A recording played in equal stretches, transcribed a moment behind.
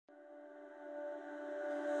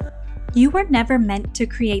You were never meant to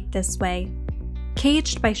create this way.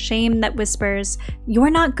 Caged by shame that whispers, "You're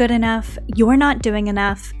not good enough, you're not doing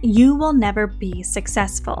enough, you will never be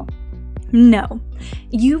successful." No,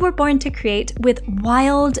 you were born to create with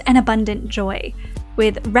wild and abundant joy,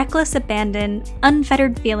 with reckless abandon,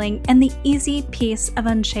 unfettered feeling, and the easy peace of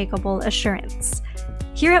unshakable assurance.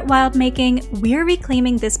 Here at Wildmaking, we're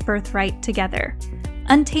reclaiming this birthright together,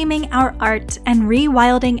 untaming our art and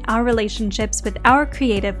rewilding our relationships with our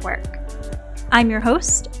creative work. I'm your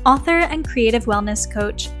host, author, and creative wellness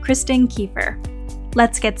coach, Kristen Kiefer.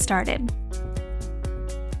 Let's get started.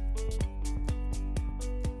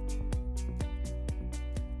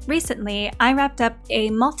 Recently, I wrapped up a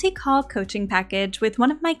multi-call coaching package with one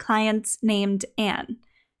of my clients named Anne.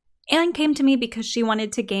 Anne came to me because she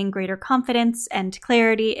wanted to gain greater confidence and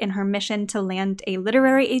clarity in her mission to land a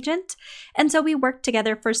literary agent, and so we worked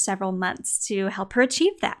together for several months to help her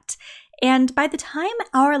achieve that. And by the time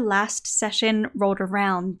our last session rolled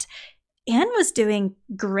around, Anne was doing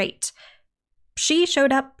great. She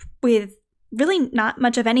showed up with really not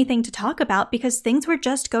much of anything to talk about because things were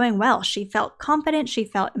just going well. She felt confident, she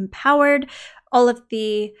felt empowered. All of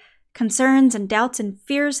the concerns and doubts and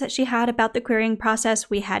fears that she had about the querying process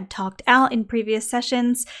we had talked out in previous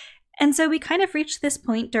sessions. And so we kind of reached this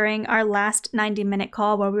point during our last 90-minute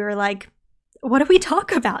call where we were like, what do we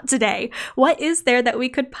talk about today? What is there that we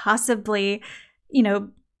could possibly,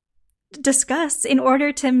 discuss in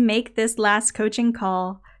order to make this last coaching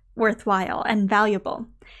call worthwhile and valuable?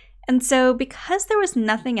 And so because there was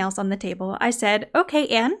nothing else on the table, I said, okay,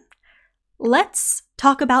 Anne, let's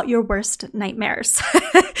talk about your worst nightmares.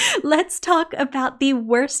 Let's talk about the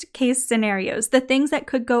worst case scenarios, the things that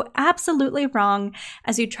could go absolutely wrong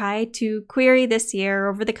as you try to query this year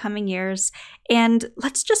over the coming years. And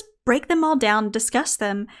let's just break them all down, discuss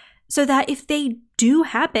them, so that if they do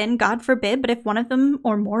happen, God forbid, but if one of them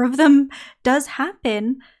or more of them does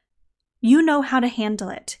happen, you know how to handle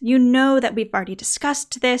it. You know that we've already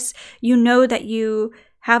discussed this. You know that you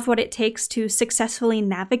have what it takes to successfully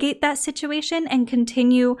navigate that situation and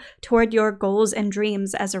continue toward your goals and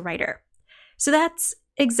dreams as a writer. So that's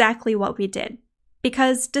exactly what we did.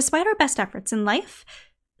 Because despite our best efforts in life,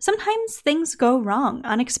 sometimes things go wrong.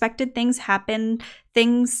 Unexpected things happen.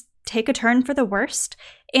 Things take a turn for the worst.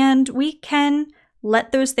 And we can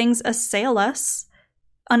let those things assail us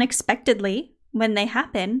unexpectedly when they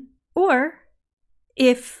happen. Or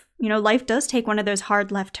if life does take one of those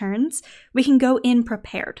hard left turns, we can go in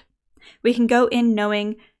prepared. We can go in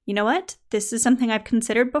knowing, you know what, this is something I've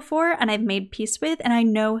considered before and I've made peace with and I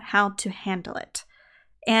know how to handle it.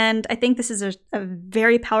 And I think this is a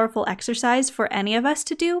very powerful exercise for any of us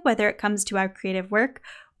to do, whether it comes to our creative work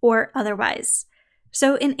or otherwise.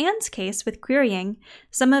 So in Anne's case with querying,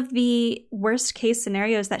 some of the worst case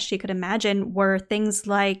scenarios that she could imagine were things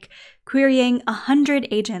like querying 100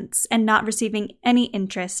 agents and not receiving any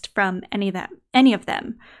interest from any of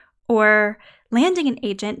them, or landing an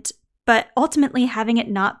agent, but ultimately having it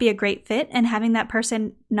not be a great fit and having that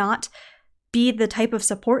person not be the type of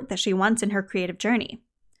support that she wants in her creative journey,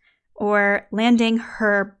 or landing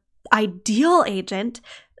her ideal agent,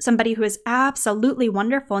 somebody who is absolutely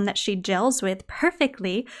wonderful and that she gels with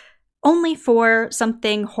perfectly, only for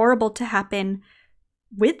something horrible to happen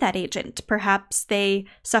with that agent. Perhaps they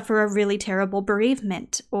suffer a really terrible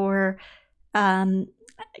bereavement or,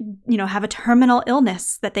 have a terminal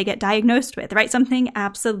illness that they get diagnosed with, right? Something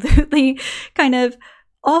absolutely kind of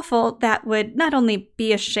awful that would not only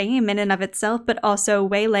be a shame in and of itself, but also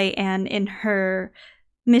waylay Anne in her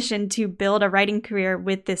mission to build a writing career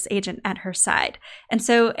with this agent at her side. And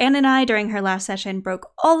so Anne and I, during her last session,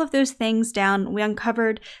 broke all of those things down. We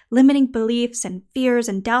uncovered limiting beliefs and fears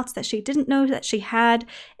and doubts that she didn't know that she had.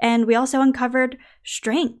 And we also uncovered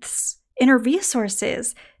strengths, inner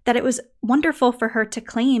resources that it was wonderful for her to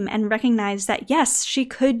claim and recognize that, yes, she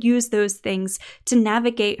could use those things to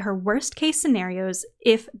navigate her worst case scenarios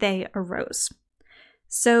if they arose.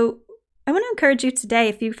 So I want to encourage you today,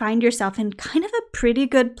 if you find yourself in kind of a pretty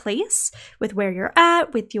good place with where you're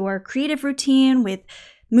at, with your creative routine, with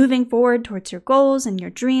moving forward towards your goals and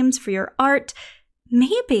your dreams for your art,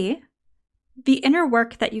 maybe the inner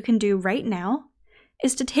work that you can do right now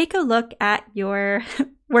is to take a look at your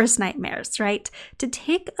worst nightmares, right? To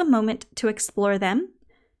take a moment to explore them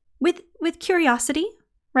with curiosity,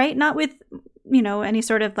 right? Not with, any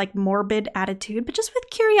sort of like morbid attitude, but just with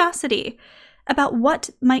curiosity about what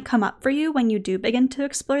might come up for you when you do begin to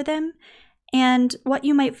explore them and what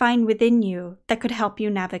you might find within you that could help you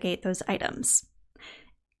navigate those items.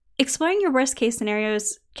 Exploring your worst case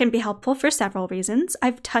scenarios can be helpful for several reasons.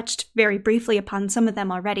 I've touched very briefly upon some of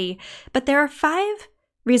them already, but there are 5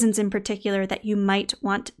 reasons in particular that you might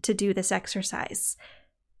want to do this exercise.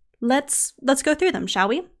 Let's go through them, shall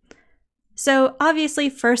we? So obviously,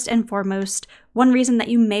 first and foremost, one reason that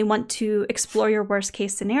you may want to explore your worst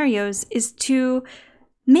case scenarios is to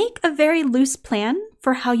make a very loose plan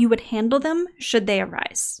for how you would handle them should they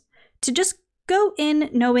arise. To just go in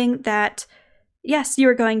knowing that, yes, you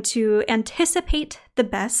are going to anticipate the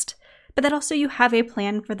best, but that also you have a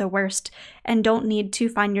plan for the worst and don't need to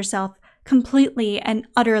find yourself completely and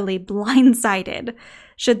utterly blindsided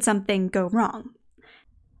should something go wrong.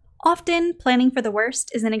 Often, planning for the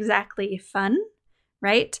worst isn't exactly fun,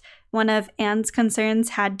 right? One of Anne's concerns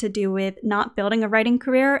had to do with not building a writing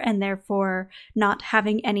career and therefore not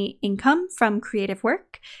having any income from creative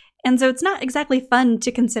work. And so it's not exactly fun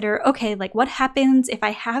to consider, okay, like what happens if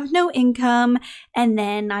I have no income and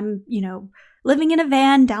then I'm, living in a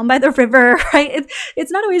van down by the river, right?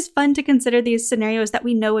 It's not always fun to consider these scenarios that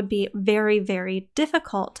we know would be very, very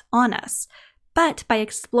difficult on us. But by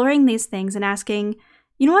exploring these things and asking,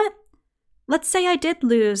 you know what? Let's say I did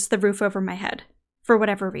lose the roof over my head for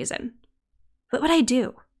whatever reason. What would I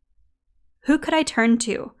do? Who could I turn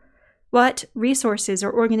to? What resources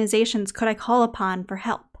or organizations could I call upon for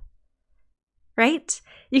help? Right?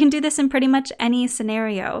 You can do this in pretty much any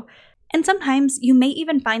scenario. And sometimes you may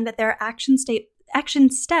even find that there are action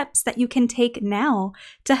steps that you can take now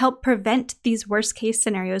to help prevent these worst case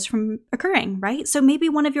scenarios from occurring, right? So maybe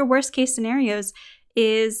one of your worst case scenarios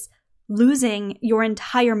is losing your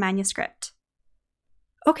entire manuscript.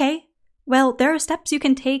 Okay, well, there are steps you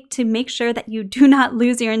can take to make sure that you do not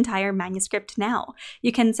lose your entire manuscript now.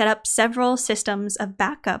 You can set up several systems of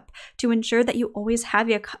backup to ensure that you always have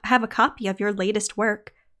a copy of your latest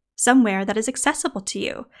work somewhere that is accessible to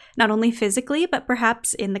you, not only physically, but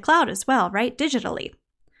perhaps in the cloud as well, right? Digitally.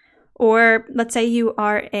 Or let's say you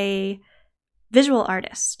are a visual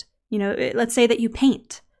artist. Let's say that you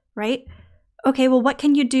paint, right? Okay, well, what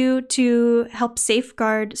can you do to help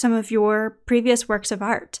safeguard some of your previous works of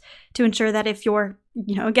art to ensure that if your,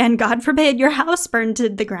 again, God forbid, your house burned to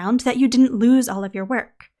the ground, that you didn't lose all of your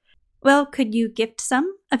work? Well, could you gift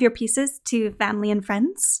some of your pieces to family and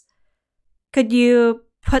friends? Could you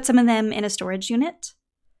put some of them in a storage unit?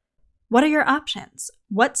 What are your options?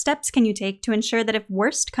 What steps can you take to ensure that if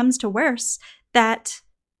worst comes to worst, that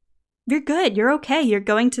you're good, you're okay, you're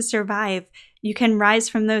going to survive, you can rise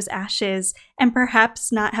from those ashes and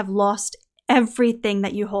perhaps not have lost everything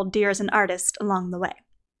that you hold dear as an artist along the way?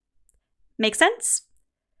 Make sense?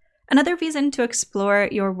 Another reason to explore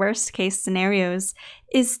your worst case scenarios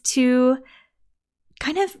is to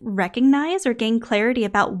kind of recognize or gain clarity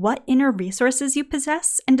about what inner resources you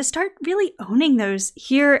possess and to start really owning those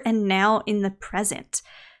here and now in the present.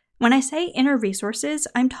 When I say inner resources,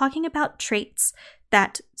 I'm talking about traits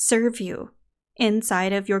that serve you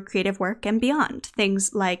inside of your creative work and beyond.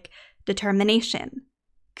 Things like determination,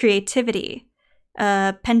 creativity,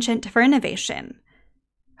 a penchant for innovation,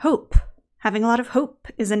 hope. Having a lot of hope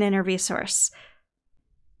is an inner resource.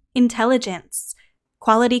 Intelligence,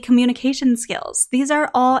 quality communication skills. These are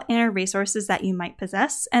all inner resources that you might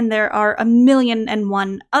possess, and there are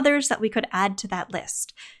 1,000,001 others that we could add to that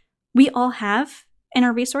list. We all have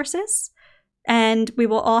inner resources, and we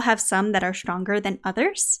will all have some that are stronger than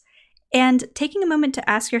others. And taking a moment to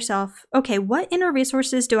ask yourself, okay, what inner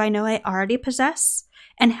resources do I know I already possess?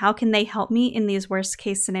 And how can they help me in these worst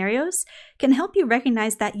case scenarios? Can help you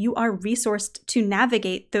recognize that you are resourced to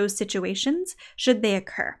navigate those situations should they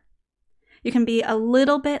occur. You can be a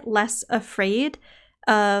little bit less afraid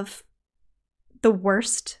of the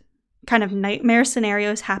worst kind of nightmare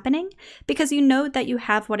scenarios happening because you know that you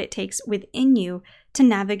have what it takes within you to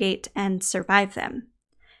navigate and survive them.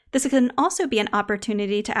 This can also be an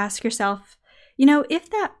opportunity to ask yourself, if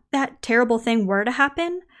that terrible thing were to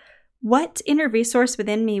happen, what inner resource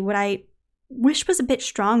within me would I wish was a bit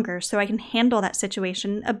stronger so I can handle that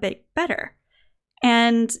situation a bit better?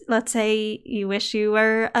 And let's say you wish you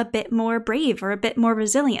were a bit more brave or a bit more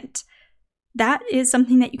resilient. That is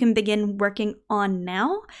something that you can begin working on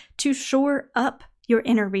now to shore up your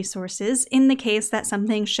inner resources in the case that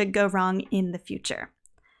something should go wrong in the future.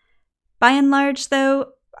 By and large, though,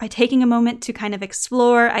 by taking a moment to kind of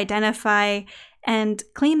explore, identify, and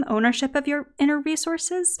claim ownership of your inner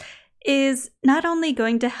resources is not only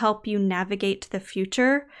going to help you navigate the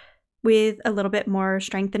future with a little bit more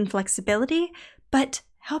strength and flexibility, but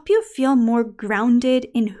help you feel more grounded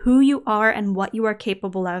in who you are and what you are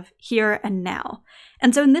capable of here and now.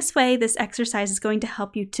 And so in this way, this exercise is going to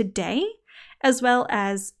help you today as well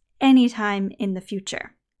as anytime in the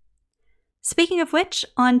future. Speaking of which,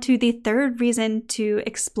 on to the third reason to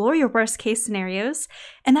explore your worst case scenarios,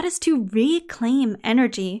 and that is to reclaim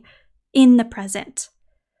energy in the present.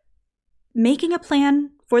 making a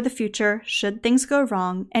plan for the future should things go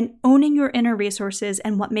wrong, and owning your inner resources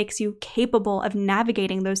and what makes you capable of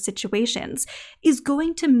navigating those situations is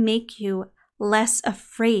going to make you less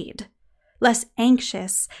afraid, less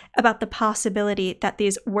anxious about the possibility that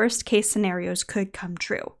these worst case scenarios could come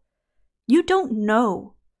true. You don't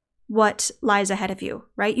know what lies ahead of you,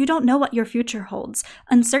 right? You don't know what your future holds.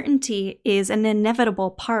 Uncertainty is an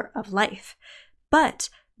inevitable part of life. But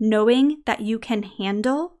knowing that you can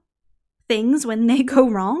handle things when they go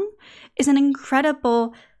wrong is an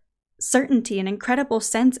incredible certainty, an incredible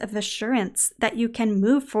sense of assurance that you can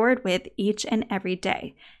move forward with each and every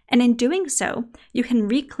day. And in doing so, you can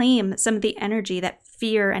reclaim some of the energy that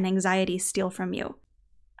fear and anxiety steal from you.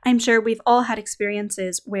 I'm sure we've all had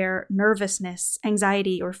experiences where nervousness,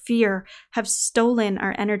 anxiety, or fear have stolen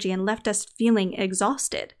our energy and left us feeling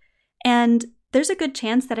exhausted. And there's a good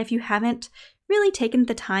chance that if you haven't really taken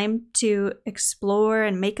the time to explore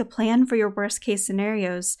and make a plan for your worst case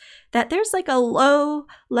scenarios, that there's like a low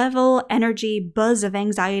level energy buzz of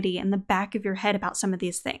anxiety in the back of your head about some of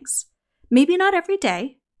these things. Maybe not every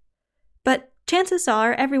day, but chances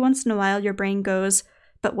are every once in a while your brain goes,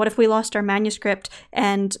 but what if we lost our manuscript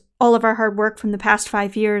and all of our hard work from the past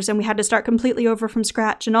 5 years and we had to start completely over from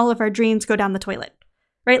scratch and all of our dreams go down the toilet,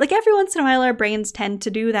 right? Like every once in a while our brains tend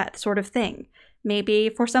to do that sort of thing. Maybe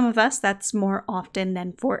for some of us that's more often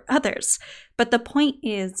than for others. But the point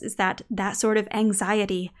is that sort of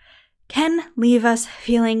anxiety can leave us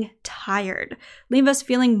feeling tired, leave us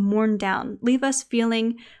feeling worn down, leave us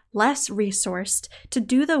feeling less resourced to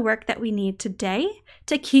do the work that we need today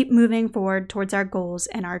to keep moving forward towards our goals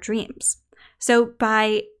and our dreams. So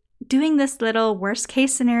by doing this little worst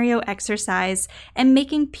case scenario exercise and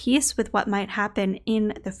making peace with what might happen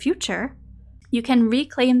in the future, you can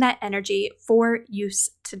reclaim that energy for use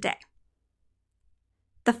today.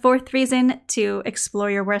 The fourth reason to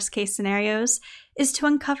explore your worst case scenarios is to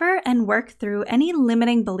uncover and work through any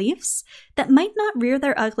limiting beliefs that might not rear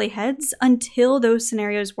their ugly heads until those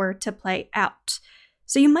scenarios were to play out.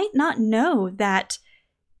 So you might not know that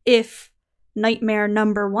if nightmare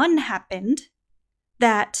number 1 happened,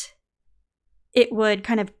 that it would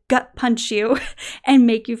kind of gut punch you and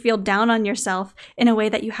make you feel down on yourself in a way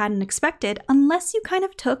that you hadn't expected unless you kind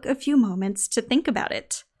of took a few moments to think about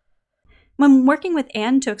it. When working with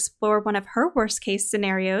Anne to explore one of her worst case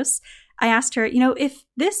scenarios, I asked her, if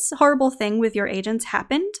this horrible thing with your agents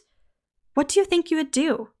happened, what do you think you would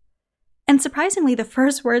do? And surprisingly, the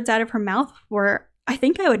first words out of her mouth were, I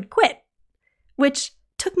think I would quit, which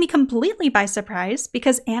took me completely by surprise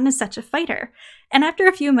because Anne is such a fighter. And after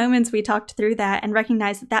a few moments, we talked through that and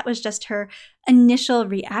recognized that was just her initial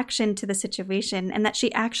reaction to the situation and that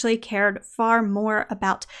she actually cared far more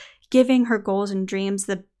about giving her goals and dreams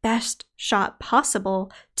the best shot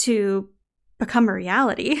possible to become a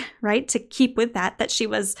reality, right? To keep with that she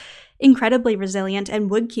was incredibly resilient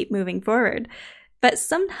and would keep moving forward. But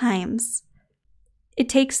sometimes it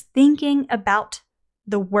takes thinking about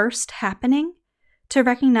the worst happening to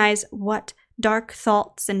recognize what dark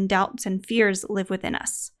thoughts and doubts and fears live within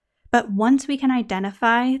us. But once we can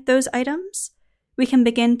identify those items, we can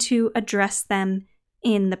begin to address them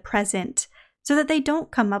in the present so that they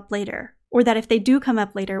don't come up later, or that if they do come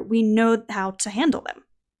up later, we know how to handle them,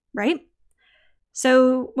 right?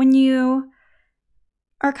 So when you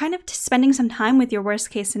are kind of spending some time with your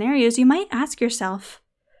worst case scenarios, you might ask yourself,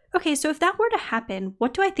 okay, so if that were to happen,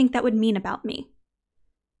 what do I think that would mean about me?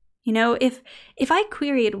 If I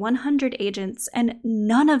queried 100 agents and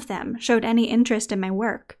none of them showed any interest in my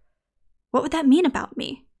work, what would that mean about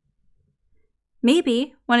me?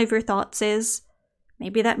 Maybe one of your thoughts is,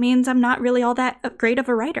 maybe that means I'm not really all that great of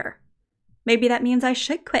a writer. Maybe that means I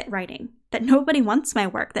should quit writing, that nobody wants my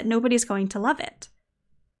work, that nobody's going to love it.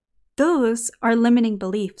 Those are limiting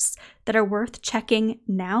beliefs that are worth checking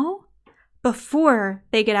now before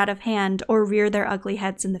they get out of hand or rear their ugly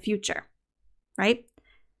heads in the future, right?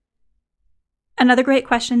 Another great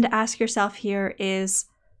question to ask yourself here is,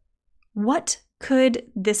 what could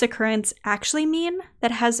this occurrence actually mean that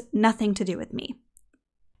has nothing to do with me?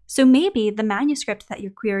 So maybe the manuscript that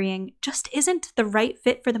you're querying just isn't the right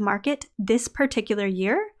fit for the market this particular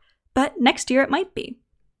year, but next year it might be.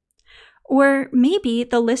 Or maybe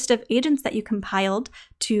the list of agents that you compiled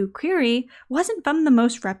to query wasn't from the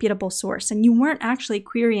most reputable source and you weren't actually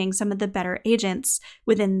querying some of the better agents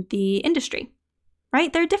within the industry,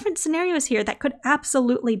 right? There are different scenarios here that could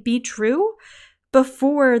absolutely be true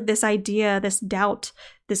before this idea, this doubt,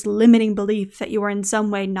 this limiting belief that you are in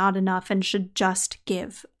some way not enough and should just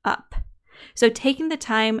give up. So taking the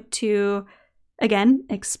time to again,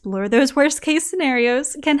 explore those worst case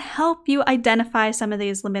scenarios, can help you identify some of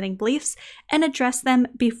these limiting beliefs and address them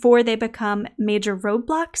before they become major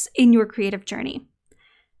roadblocks in your creative journey.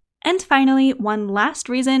 And finally, one last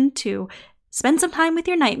reason to spend some time with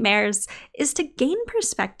your nightmares is to gain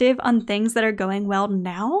perspective on things that are going well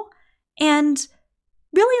now and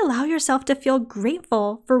really allow yourself to feel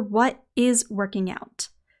grateful for what is working out.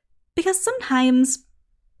 Because sometimes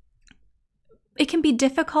it can be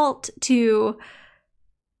difficult to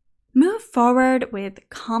move forward with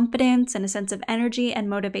confidence and a sense of energy and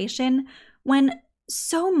motivation when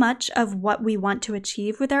so much of what we want to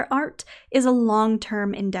achieve with our art is a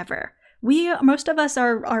long-term endeavor. Most of us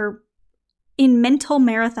are in mental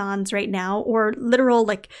marathons right now, or literal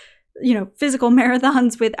physical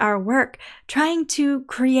marathons with our work, trying to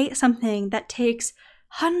create something that takes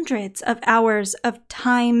hundreds of hours of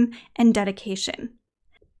time and dedication.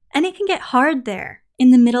 And it can get hard there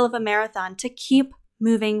in the middle of a marathon to keep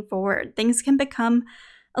moving forward. Things can become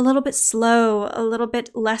a little bit slow, a little bit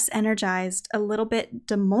less energized, a little bit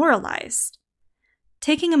demoralized.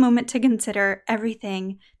 Taking a moment to consider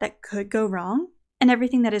everything that could go wrong and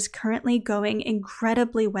everything that is currently going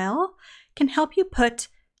incredibly well can help you put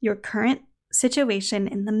your current situation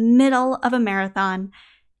in the middle of a marathon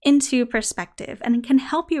into perspective, and can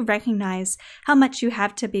help you recognize how much you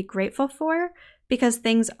have to be grateful for because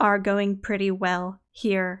things are going pretty well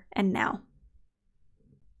here and now.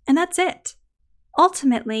 And that's it.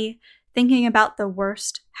 Ultimately, thinking about the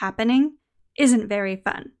worst happening isn't very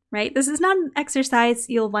fun, right? This is not an exercise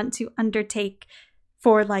you'll want to undertake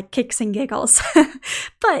for kicks and giggles,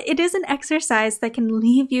 but it is an exercise that can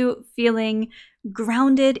leave you feeling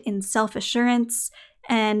grounded in self-assurance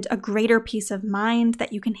and a greater peace of mind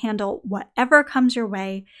that you can handle whatever comes your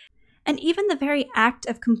way. And even the very act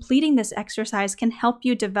of completing this exercise can help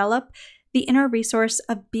you develop the inner resource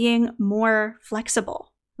of being more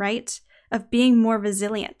flexible, right? Of being more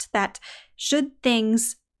resilient, that should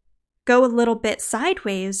things go a little bit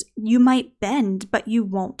sideways, you might bend, but you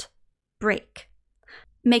won't break.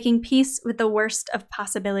 Making peace with the worst of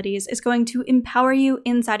possibilities is going to empower you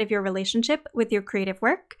inside of your relationship with your creative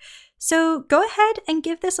work. So go ahead and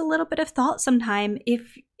give this a little bit of thought sometime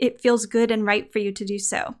if it feels good and right for you to do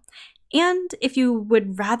so. And if you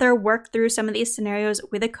would rather work through some of these scenarios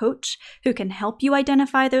with a coach who can help you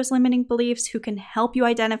identify those limiting beliefs, who can help you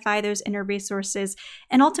identify those inner resources,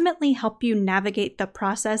 and ultimately help you navigate the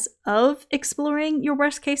process of exploring your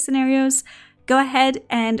worst case scenarios, go ahead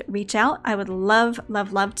and reach out. I would love,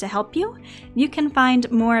 love, love to help you. You can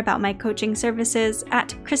find more about my coaching services at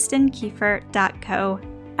kristenkiefer.co,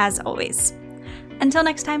 as always. Until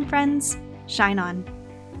next time, friends, shine on.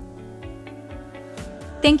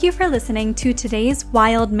 Thank you for listening to today's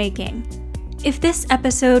Wild Making. If this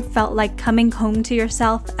episode felt like coming home to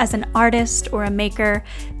yourself as an artist or a maker,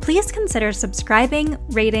 please consider subscribing,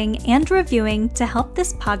 rating, and reviewing to help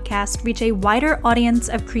this podcast reach a wider audience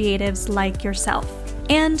of creatives like yourself.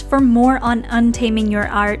 And for more on untaming your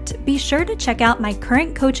art, be sure to check out my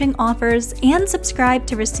current coaching offers and subscribe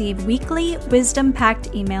to receive weekly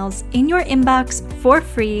wisdom-packed emails in your inbox for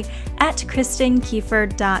free at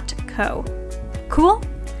kristenkiefer.co. Cool?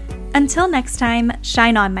 Until next time,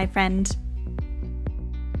 shine on, my friend.